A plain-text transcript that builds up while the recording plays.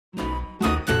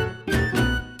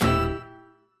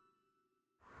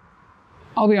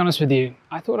I'll be honest with you,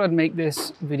 I thought I'd make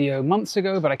this video months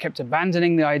ago, but I kept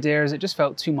abandoning the idea as it just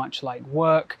felt too much like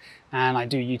work, and I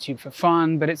do YouTube for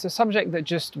fun, but it's a subject that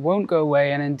just won't go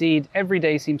away, and indeed every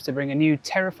day seems to bring a new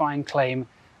terrifying claim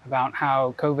about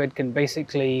how COVID can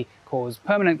basically cause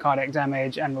permanent cardiac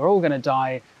damage and we're all going to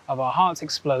die of our hearts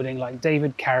exploding like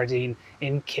David Carradine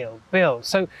in Kill Bill.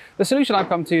 So the solution I've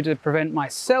come to prevent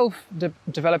myself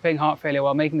developing heart failure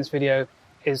while making this video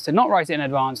is to not write it in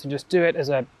advance and just do it as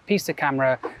a piece to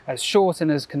camera, as short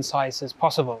and as concise as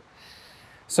possible.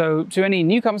 So to any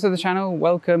newcomers to the channel,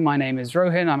 welcome. My name is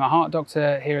Rohin. I'm a heart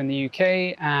doctor here in the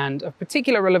UK, and of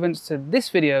particular relevance to this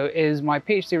video is my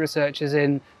PhD research is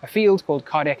in a field called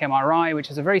cardiac MRI, which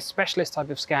is a very specialist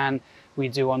type of scan we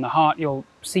do on the heart. You'll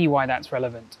see why that's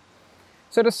relevant.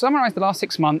 So to summarize the last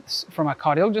 6 months from a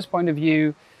cardiologist point of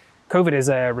view, COVID is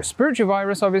a respiratory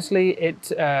virus, obviously.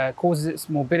 It causes its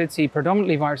morbidity,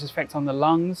 predominantly virus effect on the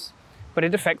lungs, but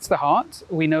it affects the heart.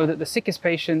 We know that the sickest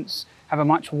patients have a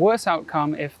much worse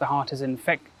outcome if the heart is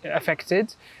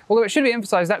affected. Although it should be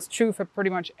emphasized that's true for pretty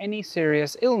much any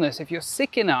serious illness. If you're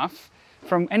sick enough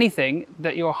from anything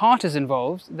that your heart is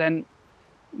involved, then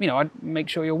I'd make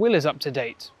sure your will is up to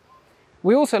date.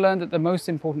 We also learned that the most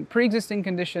important pre-existing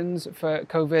conditions for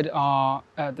COVID are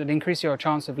that increase your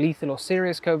chance of lethal or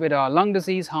serious COVID are lung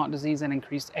disease, heart disease, and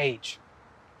increased age.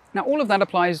 Now, all of that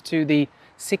applies to the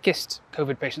sickest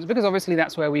COVID patients because obviously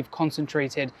that's where we've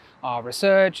concentrated our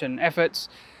research and efforts.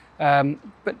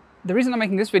 But the reason I'm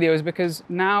making this video is because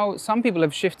now some people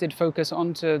have shifted focus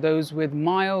onto those with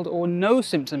mild or no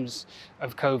symptoms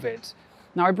of COVID.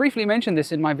 Now, I briefly mentioned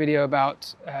this in my video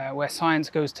about where science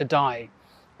goes to die.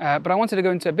 But I wanted to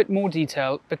go into a bit more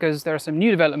detail because there are some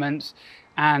new developments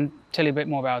and tell you a bit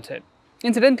more about it.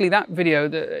 Incidentally, that video,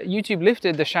 YouTube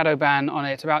lifted the shadow ban on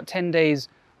it about 10 days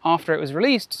after it was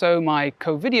released, so my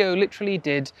co-video literally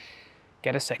did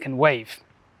get a second wave.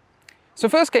 So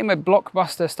first came a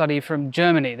blockbuster study from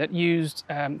Germany that used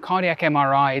cardiac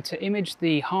MRI to image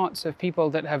the hearts of people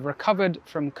that have recovered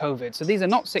from COVID. So these are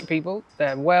not sick people,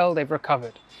 they're well, they've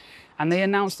recovered. And they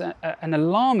announced an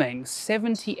alarming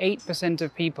 78%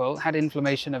 of people had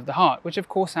inflammation of the heart, which of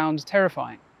course sounds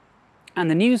terrifying. And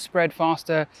the news spread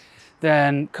faster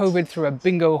than COVID through a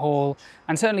bingo hall,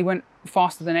 and certainly went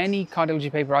faster than any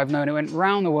cardiology paper I've known. It went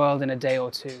round the world in a day or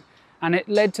two. And it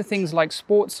led to things like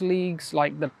sports leagues,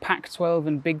 like the Pac-12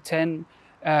 and Big Ten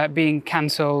being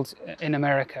cancelled in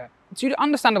America. Due to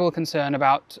understandable concern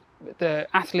about the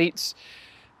athletes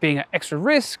being at extra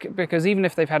risk, because even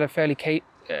if they've had a fairly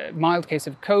mild case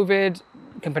of COVID,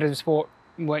 competitive sport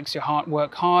makes your heart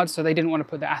work hard, so they didn't want to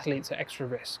put the athletes at extra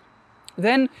risk.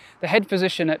 Then the head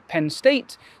physician at Penn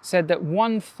State said that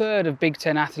 1/3 of Big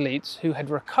Ten athletes who had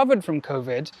recovered from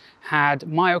COVID had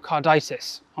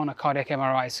myocarditis on a cardiac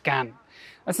MRI scan.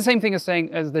 That's the same thing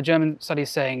as the German study is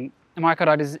saying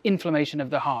myocarditis is inflammation of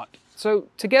the heart. So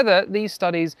together, these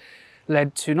studies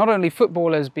led to not only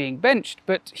footballers being benched,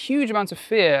 but huge amounts of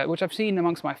fear, which I've seen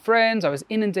amongst my friends. I was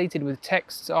inundated with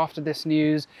texts after this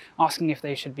news, asking if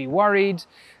they should be worried.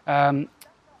 And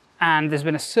there's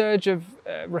been a surge of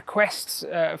requests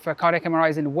for cardiac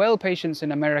MRIs in well patients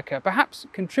in America, perhaps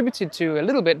contributed to a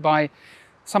little bit by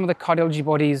some of the cardiology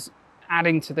bodies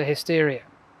adding to the hysteria.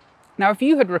 Now, if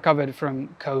you had recovered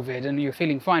from COVID and you're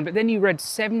feeling fine, but then you read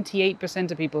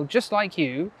 78% of people just like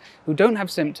you, who don't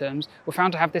have symptoms, were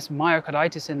found to have this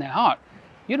myocarditis in their heart,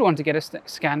 you'd want to get a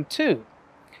scan too.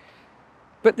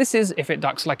 But this is if it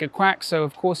ducks like a quack, so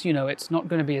of course you know it's not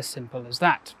going to be as simple as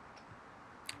that.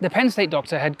 The Penn State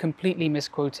doctor had completely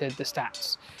misquoted the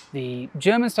stats. The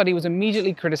German study was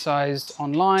immediately criticized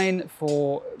online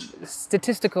for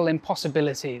statistical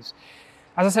impossibilities.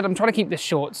 As I said, I'm trying to keep this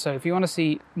short, so if you want to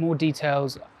see more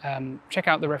details, check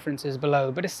out the references below.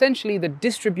 But essentially, the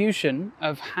distribution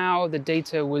of how the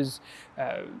data was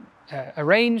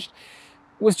arranged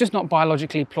was just not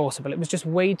biologically plausible. It was just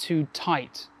way too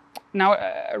tight. Now,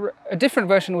 a different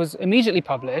version was immediately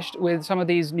published with some of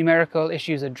these numerical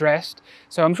issues addressed,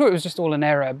 so I'm sure it was just all an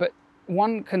error, but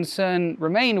one concern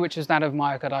remained, which is that of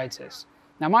myocarditis.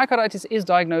 Now, myocarditis is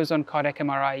diagnosed on cardiac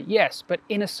MRI, yes, but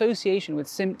in association with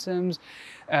symptoms,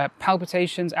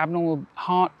 palpitations, abnormal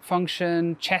heart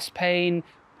function, chest pain,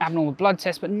 abnormal blood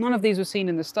tests, but none of these were seen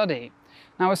in the study.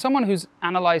 Now, as someone who's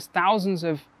analyzed thousands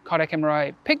of cardiac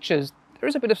MRI pictures, there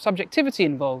is a bit of subjectivity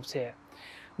involved here.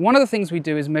 One of the things we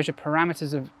do is measure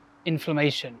parameters of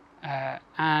inflammation,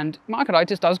 and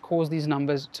myocarditis does cause these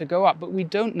numbers to go up, but we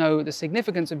don't know the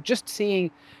significance of just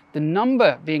seeing the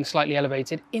number being slightly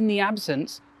elevated in the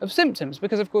absence of symptoms,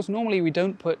 because of course normally we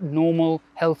don't put normal,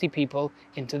 healthy people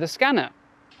into the scanner.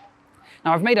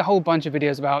 Now, I've made a whole bunch of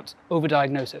videos about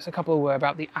overdiagnosis. A couple were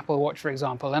about the Apple Watch, for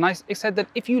example, and I said that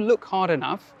if you look hard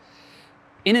enough,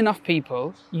 in enough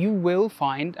people, you will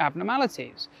find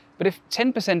abnormalities. But if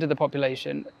 10% of the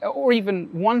population, or even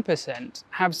 1%,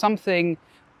 have something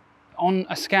on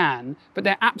a scan, but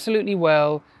they're absolutely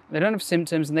well, they don't have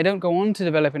symptoms, and they don't go on to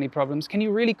develop any problems, can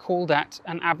you really call that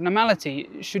an abnormality?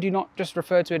 Should you not just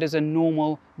refer to it as a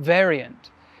normal variant?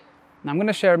 Now, I'm going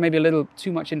to share maybe a little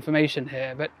too much information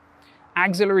here, but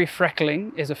axillary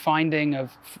freckling is a finding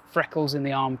of freckles in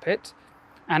the armpit,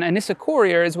 and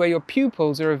anisocoria is where your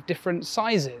pupils are of different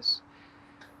sizes.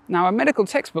 Now, a medical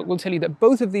textbook will tell you that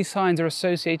both of these signs are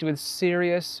associated with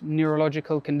serious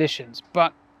neurological conditions,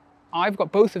 but I've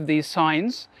got both of these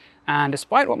signs, and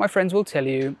despite what my friends will tell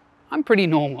you, I'm pretty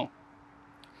normal.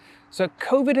 So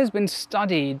COVID has been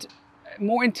studied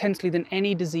more intensely than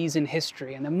any disease in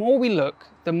history, and the more we look,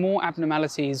 the more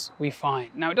abnormalities we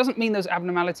find. Now, it doesn't mean those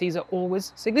abnormalities are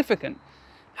always significant.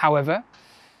 However,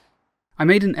 I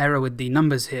made an error with the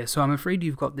numbers here, so I'm afraid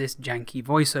you've got this janky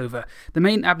voiceover. The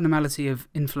main abnormality of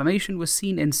inflammation was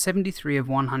seen in 73 of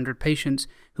 100 patients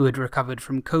who had recovered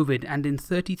from COVID, and in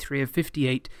 33 of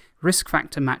 58 risk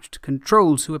factor matched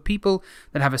controls, who are people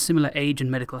that have a similar age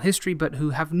and medical history but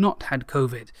who have not had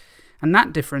COVID. And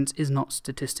that difference is not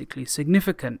statistically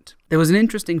significant. There was an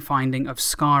interesting finding of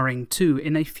scarring too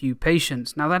in a few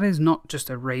patients. Now, that is not just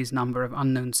a raised number of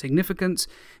unknown significance.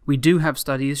 We do have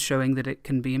studies showing that it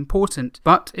can be important,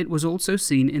 but it was also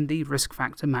seen in the risk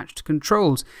factor matched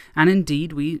controls, and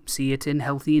indeed we see it in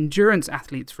healthy endurance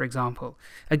athletes, for example.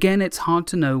 Again, it's hard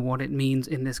to know what it means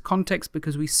in this context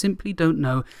because we simply don't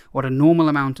know what a normal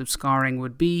amount of scarring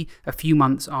would be a few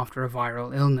months after a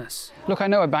viral illness. Look, I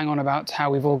know I bang on about how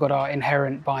we've all got our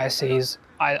inherent biases.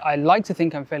 I like to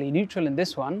think I'm fairly neutral in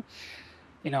this one.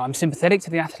 You know, I'm sympathetic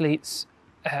to the athletes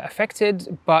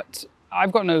affected, but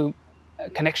I've got no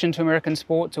connection to American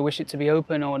sport to wish it to be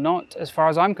open or not. As far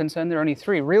as I'm concerned, there are only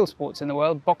 3 real sports in the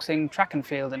world: boxing, track and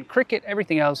field, and cricket.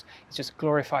 Everything else is just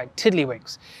glorified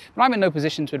tiddlywinks. But I'm in no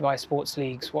position to advise sports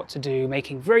leagues what to do,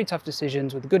 making very tough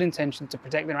decisions with good intentions to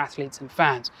protect their athletes and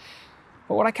fans.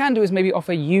 But what I can do is maybe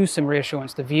offer you some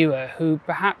reassurance, the viewer, who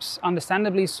perhaps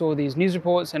understandably saw these news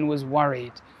reports and was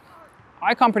worried.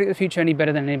 I can't predict the future any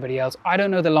better than anybody else. I don't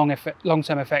know the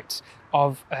long-term effects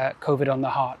of COVID on the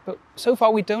heart, but so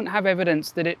far we don't have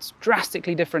evidence that it's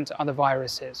drastically different to other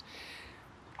viruses.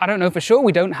 I don't know for sure.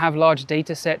 We don't have large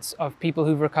data sets of people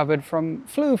who've recovered from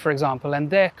flu, for example, and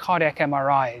their cardiac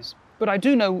MRIs. But I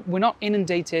do know we're not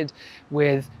inundated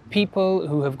with people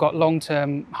who have got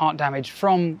long-term heart damage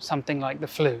from something like the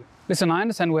flu. Listen, I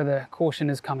understand where the caution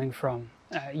is coming from.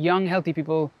 Young, healthy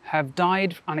people have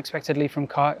died unexpectedly from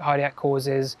cardiac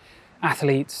causes,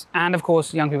 athletes, and of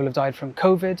course, young people have died from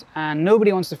COVID, and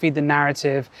nobody wants to feed the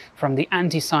narrative from the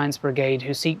anti-science brigade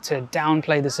who seek to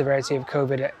downplay the severity of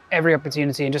COVID at every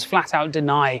opportunity and just flat out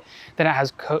deny that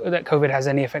that COVID has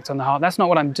any effect on the heart. That's not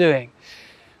what I'm doing.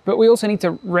 But we also need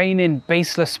to rein in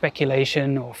baseless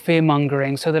speculation or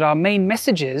fear-mongering so that our main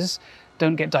messages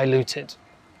don't get diluted.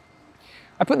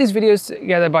 I put these videos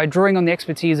together by drawing on the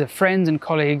expertise of friends and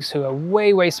colleagues who are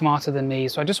way, way smarter than me.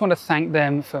 So I just want to thank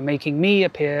them for making me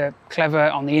appear clever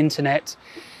on the internet.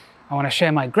 I want to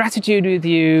share my gratitude with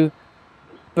you,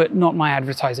 but not my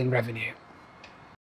advertising revenue.